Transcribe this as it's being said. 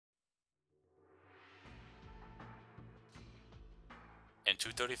In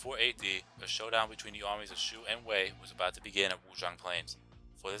 234 AD, a showdown between the armies of Shu and Wei was about to begin at Wuzhang Plains.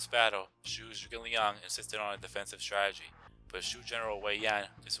 For this battle, Shu's Zhuge Liang insisted on a defensive strategy, but Shu General Wei Yan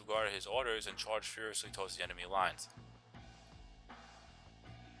disregarded his orders and charged furiously towards the enemy lines.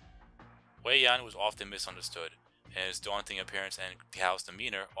 Wei Yan was often misunderstood, and his daunting appearance and callous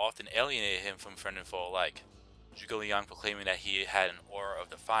demeanor often alienated him from friend and foe alike. Zhuge Liang proclaiming that he had an aura of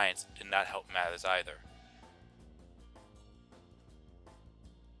defiance did not help matters either.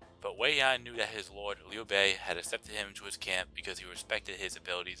 But Wei Yan knew that his lord Liu Bei had accepted him into his camp because he respected his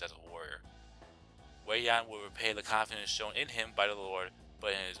abilities as a warrior. Wei Yan would repay the confidence shown in him by the lord,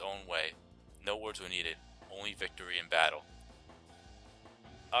 but in his own way. No words were needed, only victory in battle.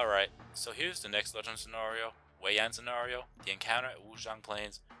 Alright, so here's the next legend scenario, Wei Yan scenario, the encounter at Wuzhang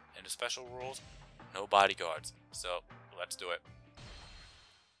Plains, and the special rules, no bodyguards. So, let's do it.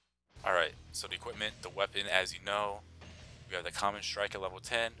 Alright, so the equipment, the weapon, as you know, we have the common strike at level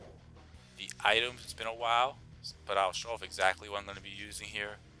 10. The items, it's been a while, but I'll show off exactly what I'm going to be using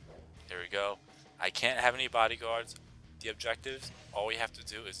here. There we go. I can't have any bodyguards. The objectives, all we have to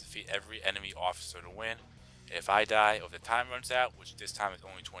do is defeat every enemy officer to win. If I die or the time runs out, which this time is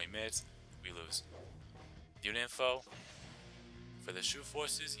only 20 minutes, we lose. Unit info. For the Shu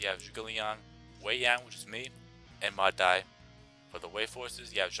forces, you have Zhuge Liang, Wei Yan, which is me, and Ma Dai. For the Wei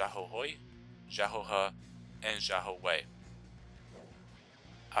forces, you have Xiahou He, Xiahou He, and Xiahou Wei.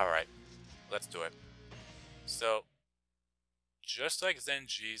 Alright, let's do it. So, just like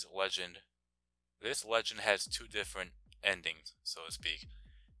Zenji's legend, this legend has two different endings, so to speak.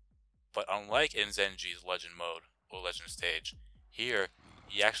 But unlike in Zenji's legend mode, or legend stage, here,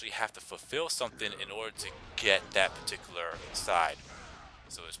 you actually have to fulfill something in order to get that particular side,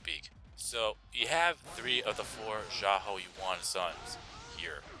 so to speak. So, you have 3 of the 4 Xiahou Yuan sons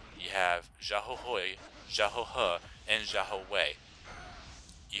here. You have Xiahou He, Xiahou He, and Xiahou Wei.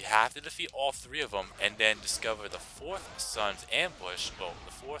 You have to defeat all 3 of them and then discover the 4th son's ambush, well,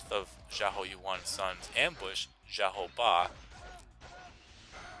 the 4th of Xiahou Yuan's son's ambush, Xiahou Ba,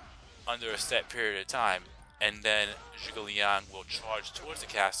 under a set period of time, and then Zhuge Liang will charge towards the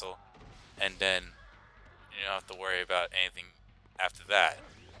castle, and then you don't have to worry about anything after that.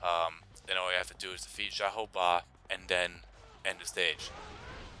 Then all you have to do is defeat Xiahou Ba, and then end the stage.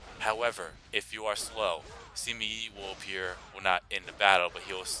 However, if you are slow, Sima Yi will appear, well, not in the battle, but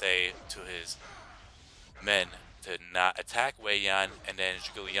he will say to his men to not attack Wei Yan, and then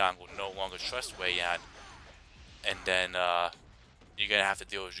Zhuge Liang will no longer trust Wei Yan, and then you're gonna have to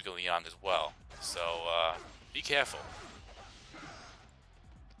deal with Zhuge Liang as well. So be careful.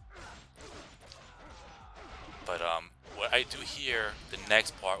 But what I do here, the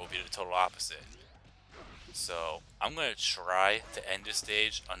next part will be the total opposite. So I'm gonna try to end this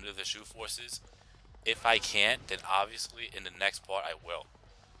stage under the Shu forces. If I can't, then obviously in the next part I will.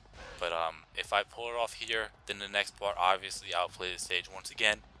 But if I pull it off here, then the next part obviously I'll play the stage once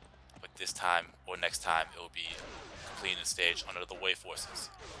again. But this time or next time it will be completing the stage under the Wei forces.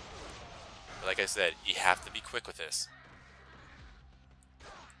 But like I said, you have to be quick with this.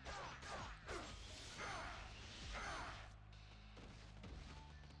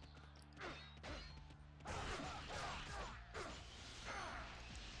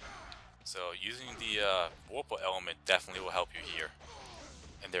 So using the Vorpal element definitely will help you here.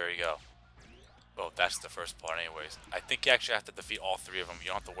 And there you go. Well, that's the first part anyways. I think you actually have to defeat all 3 of them. You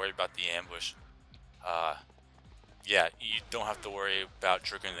don't have to worry about the ambush. Yeah, you don't have to worry about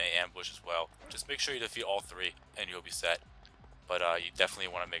triggering the ambush as well. Just make sure you defeat all 3 and you'll be set. But you definitely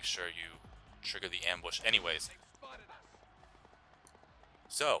want to make sure you trigger the ambush anyways.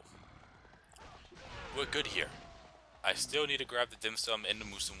 So, we're good here. I still need to grab the dim sum and the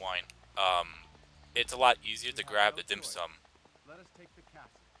moose and wine. It's a lot easier to grab the dim sum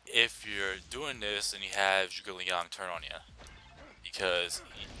if you're doing this and you have Zhuge Liang turn on you, because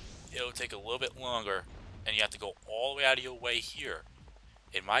it'll take a little bit longer and you have to go all the way out of your way here.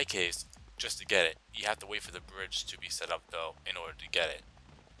 In my case, just to get it, you have to wait for the bridge to be set up though in order to get it.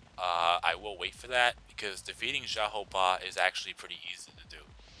 I will wait for that because defeating Xiahou Ba is actually pretty easy to do.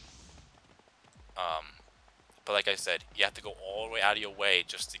 But like I said, you have to go all the way out of your way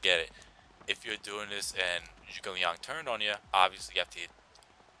just to get it. If you're doing this and Zhuge Liang turned on you, obviously you have to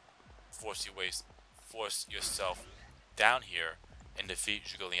force yourself down here and defeat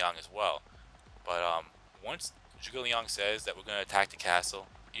Zhuge Liang as well. But once Zhuge Liang says that we're going to attack the castle,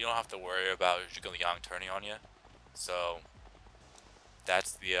 you don't have to worry about Zhuge Liang turning on you. So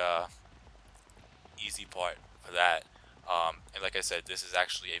that's the easy part for that. And like I said, this is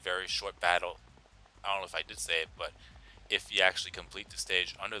actually a very short battle. I don't know if I did say it, but if you actually complete the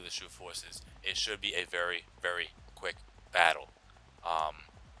stage under the Shu forces, it should be a very, very quick battle.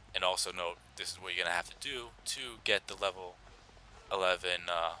 And also note, this is what you're gonna have to do to get the level 11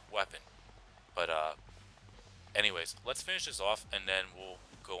 weapon. But anyways, let's finish this off, and then we'll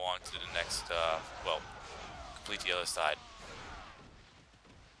go on to the next. Well, complete the other side.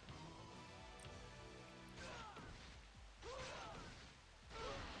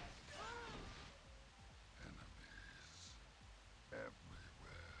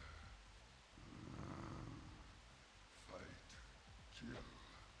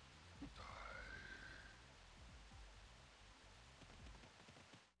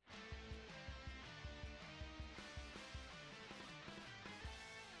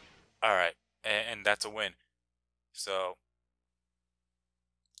 All right, and that's a win. So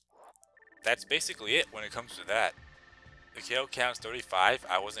that's basically it when it comes to that. The KO count's 35.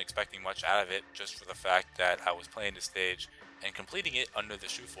 I wasn't expecting much out of it, just for the fact that I was playing the stage and completing it under the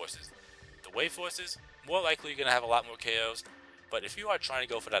Shu forces. The Wei forces, more likely you're gonna have a lot more KOs, but if you are trying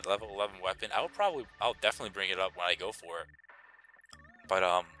to go for that level 11 weapon, I'll definitely bring it up when I go for it.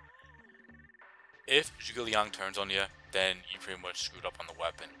 But if Zhuge Liang turns on you, then you pretty much screwed up on the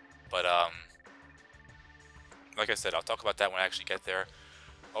weapon. But like I said, I'll talk about that when I actually get there.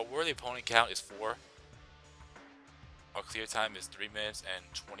 Our worthy opponent count is 4. Our clear time is 3 minutes and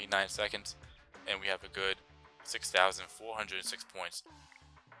 29 seconds, and we have a good 6,406 points.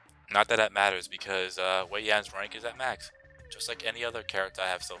 Not that that matters, because Wei Yan's rank is at max, just like any other character I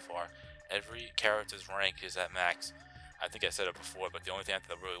have so far. Every character's rank is at max. I think I said it before, but the only thing I have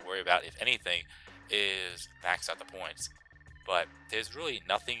to really worry about, if anything, is max out the points. But there's really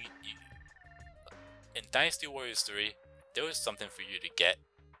nothing. In Dynasty Warriors 3, there was something for you to get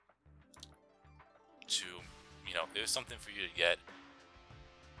to, there's something for you to get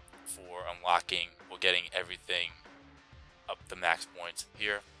for unlocking or getting everything up the max points.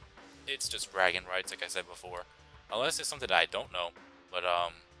 Here, it's just bragging rights, like I said before. Unless it's something that I don't know. But,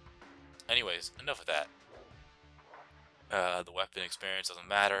 anyways, enough of that. The weapon experience doesn't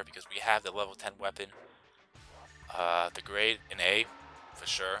matter because we have the level 10 weapon. The grade in A, for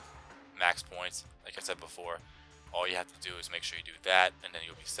sure. Max points, like I said before. All you have to do is make sure you do that, and then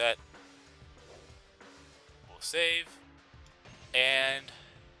you'll be set. We'll save. And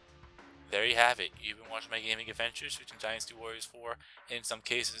there you have it. You've been watching my gaming adventures between Dynasty Warriors 4, and in some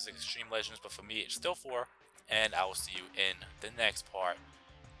cases Extreme Legends, but for me it's still 4. And I will see you in the next part,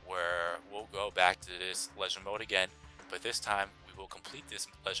 where we'll go back to this Legend mode again, but this time we will complete this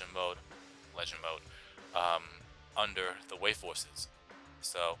Legend mode, under the Wei forces.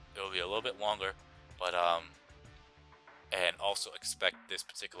 So it will be a little bit longer, but and also expect this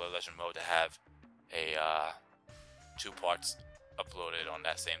particular Legend mode to have a 2 parts uploaded on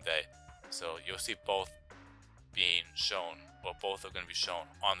that same day. So you'll see both being shown, well, both are going to be shown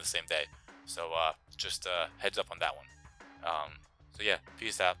on the same day. So just heads up on that one. So yeah,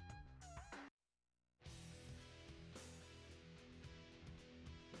 peace out.